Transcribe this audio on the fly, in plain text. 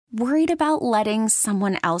Worried about letting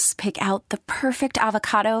someone else pick out the perfect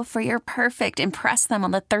avocado for your perfect impress them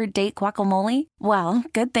on the third date guacamole? Well,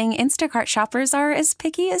 good thing Instacart shoppers are as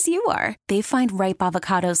picky as you are. They find ripe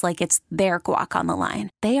avocados like it's their guac on the line.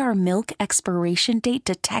 They are milk expiration date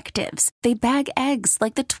detectives. They bag eggs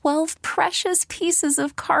like the 12 precious pieces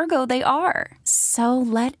of cargo they are. So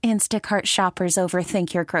let Instacart shoppers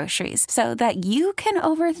overthink your groceries so that you can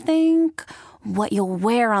overthink what you'll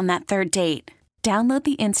wear on that third date. Download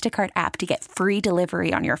the Instacart app to get free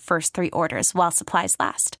delivery on your first 3 orders while supplies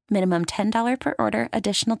last. Minimum $10 per order.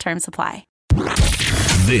 Additional terms apply.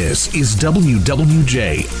 This is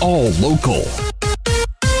WWJ All Local.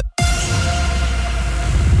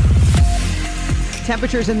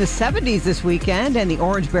 Temperatures in the 70s this weekend, and the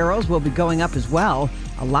orange barrels will be going up as well.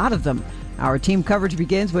 A lot of them. Our team coverage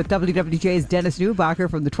begins with WWJ's Dennis Newbacher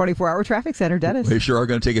from the 24-hour traffic center. Dennis. They sure are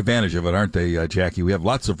going to take advantage of it, aren't they, Jackie? We have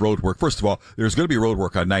lots of road work. First of all, there's going to be road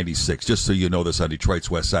work on 96, just so you know this, on Detroit's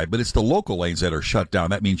west side. But it's the local lanes that are shut down.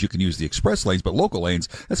 That means you can use the express lanes, but local lanes,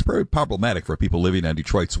 that's very problematic for people living on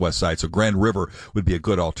Detroit's west side. So Grand River would be a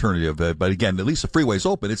good alternative. But again, at least the freeway's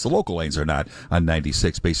open. It's the local lanes are not on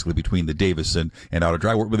 96, basically between the Davison and Outer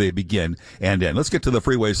Drive, where they begin and end. Let's get to the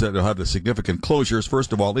freeways that will have the significant closures.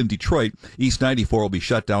 First of all, in Detroit, East 94 will be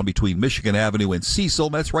shut down between Michigan Avenue and Cecil.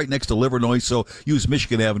 That's right next to Livernois, so use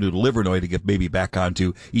Michigan Avenue to Livernois to get maybe back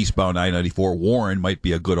onto eastbound I-94. Warren might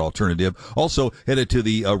be a good alternative. Also, headed to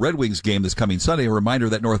the Red Wings game this coming Sunday. A reminder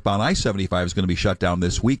that northbound I-75 is going to be shut down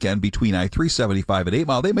this weekend between I-375 and 8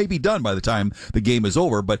 Mile. They may be done by the time the game is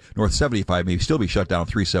over, but North 75 may still be shut down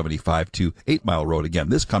 375 to 8 Mile Road again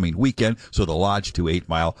this coming weekend, so the Lodge to 8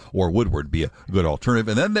 Mile or Woodward be a good alternative.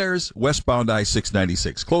 And then there's westbound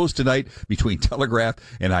I-696, closed tonight between Telegraph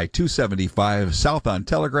and I-275, south on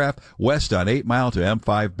Telegraph, west on 8 Mile to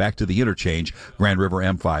M5, back to the interchange. Grand River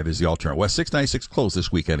M5 is the alternative. West 696 closed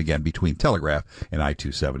this weekend again between Telegraph and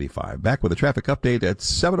I-275. Back with a traffic update at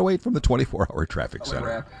 7:08 from the 24-hour traffic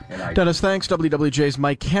center. Dennis, thanks. WWJ's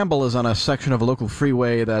Mike Campbell is on a section of a local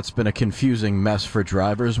freeway that's been a confusing mess for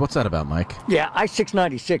drivers. What's that about, Mike? Yeah,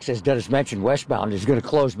 I-696, as Dennis mentioned, westbound, is going to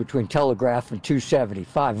close between Telegraph and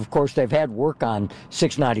 275. Of course, they've had work on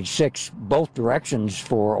 696 both directions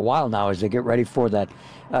for a while now as they get ready for that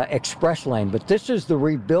express lane. But this is the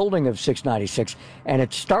rebuilding of 696, and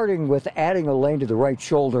it's starting with adding a lane to the right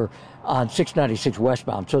shoulder on 696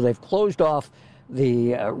 westbound. So they've closed off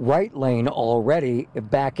the right lane already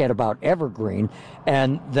back at about Evergreen,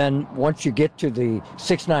 and then once you get to the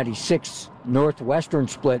 696 northwestern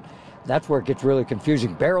split, that's where it gets really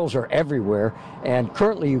confusing. Barrels are everywhere, and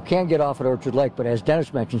currently you can get off at Orchard Lake, but as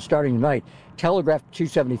Dennis mentioned, starting tonight, Telegraph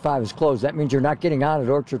 275 is closed. That means you're not getting on at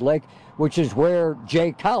Orchard Lake, which is where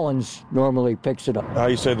Jay Collins normally picks it up. How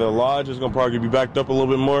you say the Lodge is going to probably be backed up a little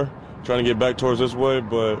bit more, trying to get back towards this way,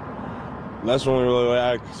 but that's the only really way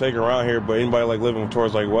I can take around here. But anybody like living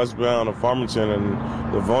towards like westbound or Farmington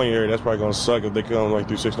and Livonia area, that's probably going to suck if they come like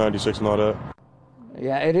through 696 and all that.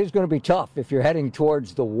 Yeah, it is going to be tough if you're heading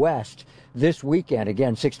towards the west this weekend.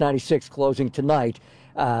 Again, 696 closing tonight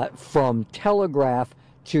from Telegraph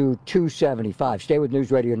to 275. Stay with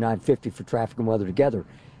News Radio 950 for traffic and weather together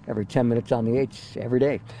every 10 minutes on the 8s every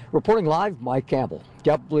day. Reporting live, Mike Campbell,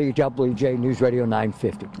 WWJ News Radio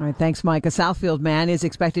 950. All right, thanks, Mike. A Southfield man is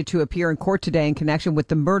expected to appear in court today in connection with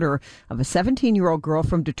the murder of a 17-year-old girl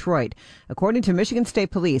from Detroit. According to Michigan State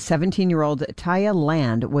Police, 17-year-old Taya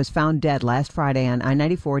Land was found dead last Friday on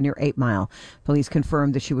I-94 near 8 Mile. Police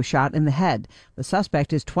confirmed that she was shot in the head. The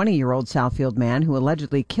suspect is 20-year-old Southfield man who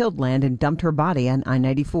allegedly killed Land and dumped her body on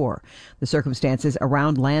I-94. The circumstances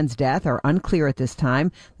around Land's death are unclear at this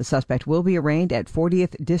time. The suspect will be arraigned at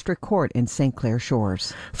 40th District Court in St. Clair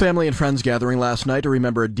Shores. Family and friends gathering last night to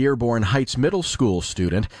remember a Dearborn Heights middle school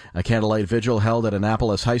student. A candlelight vigil held at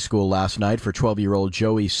Annapolis High School last night for 12-year-old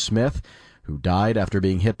Joey Smith, who died after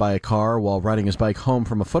being hit by a car while riding his bike home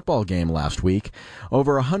from a football game last week.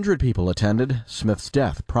 Over 100 people attended. Smith's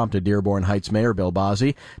death prompted Dearborn Heights Mayor Bill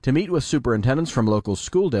Bozzi to meet with superintendents from local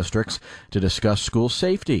school districts to discuss school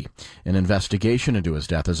safety. An investigation into his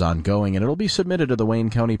death is ongoing, and it'll be submitted to the Wayne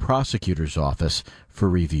County Prosecutor's Office for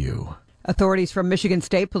review. Authorities from Michigan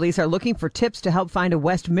State Police are looking for tips to help find a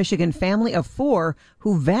West Michigan family of 4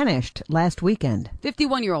 who vanished last weekend.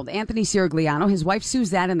 51-year-old Anthony Sirigliano, his wife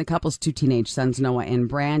Suzette, and the couple's 2 teenage sons, Noah and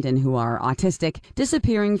Brandon, who are autistic,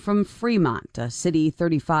 disappearing from Fremont, a city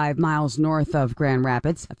 35 miles north of Grand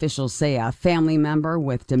Rapids. Officials say a family member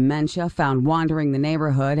with dementia found wandering the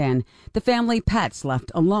neighborhood and the family pets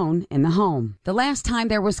left alone in the home. The last time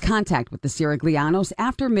there was contact with the Siriglianos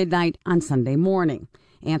after midnight on Sunday morning.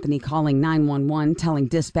 Anthony calling 911, telling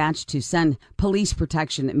dispatch to send police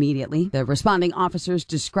protection immediately. The responding officers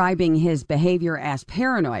describing his behavior as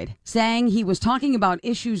paranoid, saying he was talking about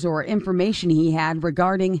issues or information he had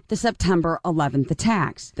regarding the September 11th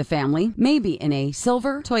attacks. The family may be in a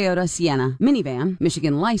silver Toyota Sienna minivan,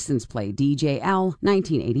 Michigan license plate DJL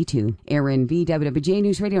 1982. Aaron V. WWJ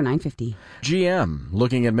News Radio 950. GM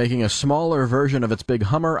looking at making a smaller version of its big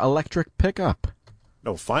Hummer electric pickup.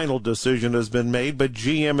 No final decision has been made, but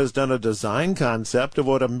GM has done a design concept of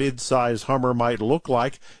what a mid-size Hummer might look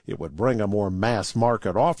like. It would bring a more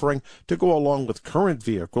mass-market offering to go along with current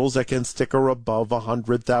vehicles that can sticker above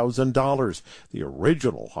 $100,000. The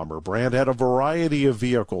original Hummer brand had a variety of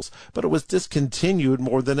vehicles, but it was discontinued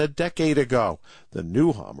more than a decade ago. The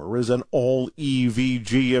new Hummer is an all-EV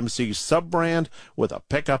GMC sub-brand with a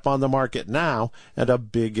pickup on the market now and a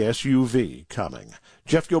big SUV coming.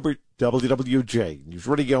 Jeff Gilbert, WWJ News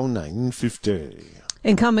Radio 950.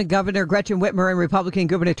 Incumbent Governor Gretchen Whitmer and Republican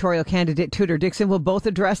gubernatorial candidate Tudor Dixon will both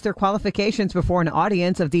address their qualifications before an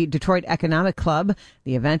audience of the Detroit Economic Club.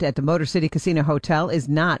 The event at the Motor City Casino Hotel is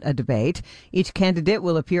not a debate. Each candidate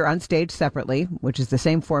will appear on stage separately, which is the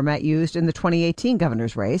same format used in the 2018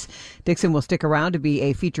 governor's race. Dixon will stick around to be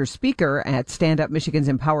a featured speaker at Stand Up Michigan's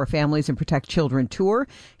Empower Families and Protect Children tour.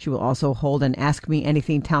 She will also hold an Ask Me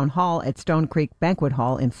Anything town hall at Stone Creek Banquet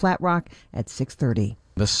Hall in Flat Rock at 6:30.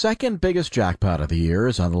 The second biggest jackpot of the year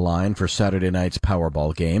is on the line for Saturday night's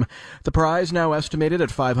Powerball game. The prize now estimated at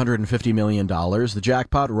 $550 million. The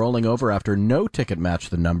jackpot rolling over after no ticket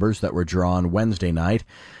matched the numbers that were drawn Wednesday night.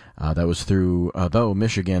 That was through, though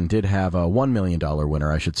Michigan did have a $1 million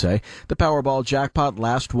winner, I should say. The Powerball jackpot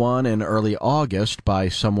last won in early August by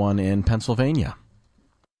someone in Pennsylvania.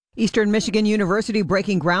 Eastern Michigan University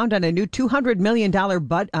breaking ground on a new $200 million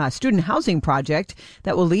student housing project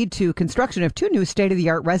that will lead to construction of 2 new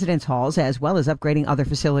state-of-the-art residence halls as well as upgrading other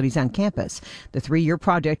facilities on campus. The 3-year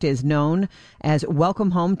project is known as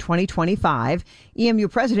Welcome Home 2025. EMU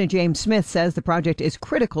President James Smith says the project is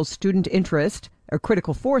critical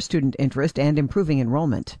for student interest and improving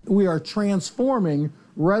enrollment. We are transforming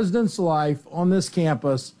residence life on this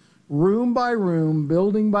campus room by room,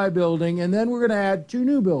 building by building, and then we're going to add 2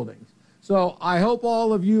 new buildings. So I hope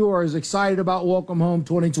all of you are as excited about Welcome Home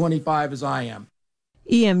 2025 as I am.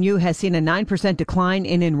 EMU has seen a 9% decline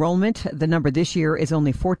in enrollment. The number this year is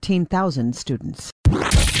only 14,000 students.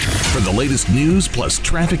 For the latest news plus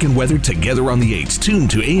traffic and weather together on the 8s, tune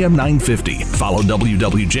to AM 950. Follow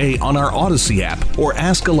WWJ on our Odyssey app or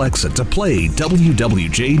ask Alexa to play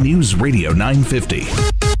WWJ News Radio 950.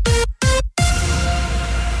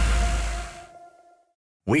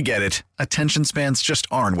 We get it. Attention spans just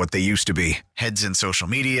aren't what they used to be. Heads in social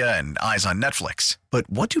media and eyes on Netflix. But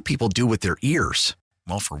what do people do with their ears?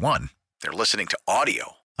 Well, for one, they're listening to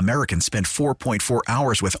audio. Americans spend 4.4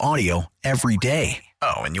 hours with audio every day.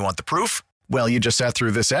 Oh, and you want the proof? Well, you just sat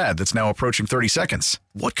through this ad that's now approaching 30 seconds.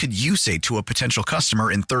 What could you say to a potential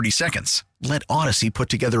customer in 30 seconds? Let Odyssey put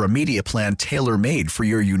together a media plan tailor-made for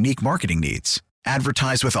your unique marketing needs.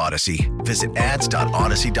 Advertise with Odyssey. Visit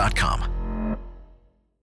ads.odyssey.com.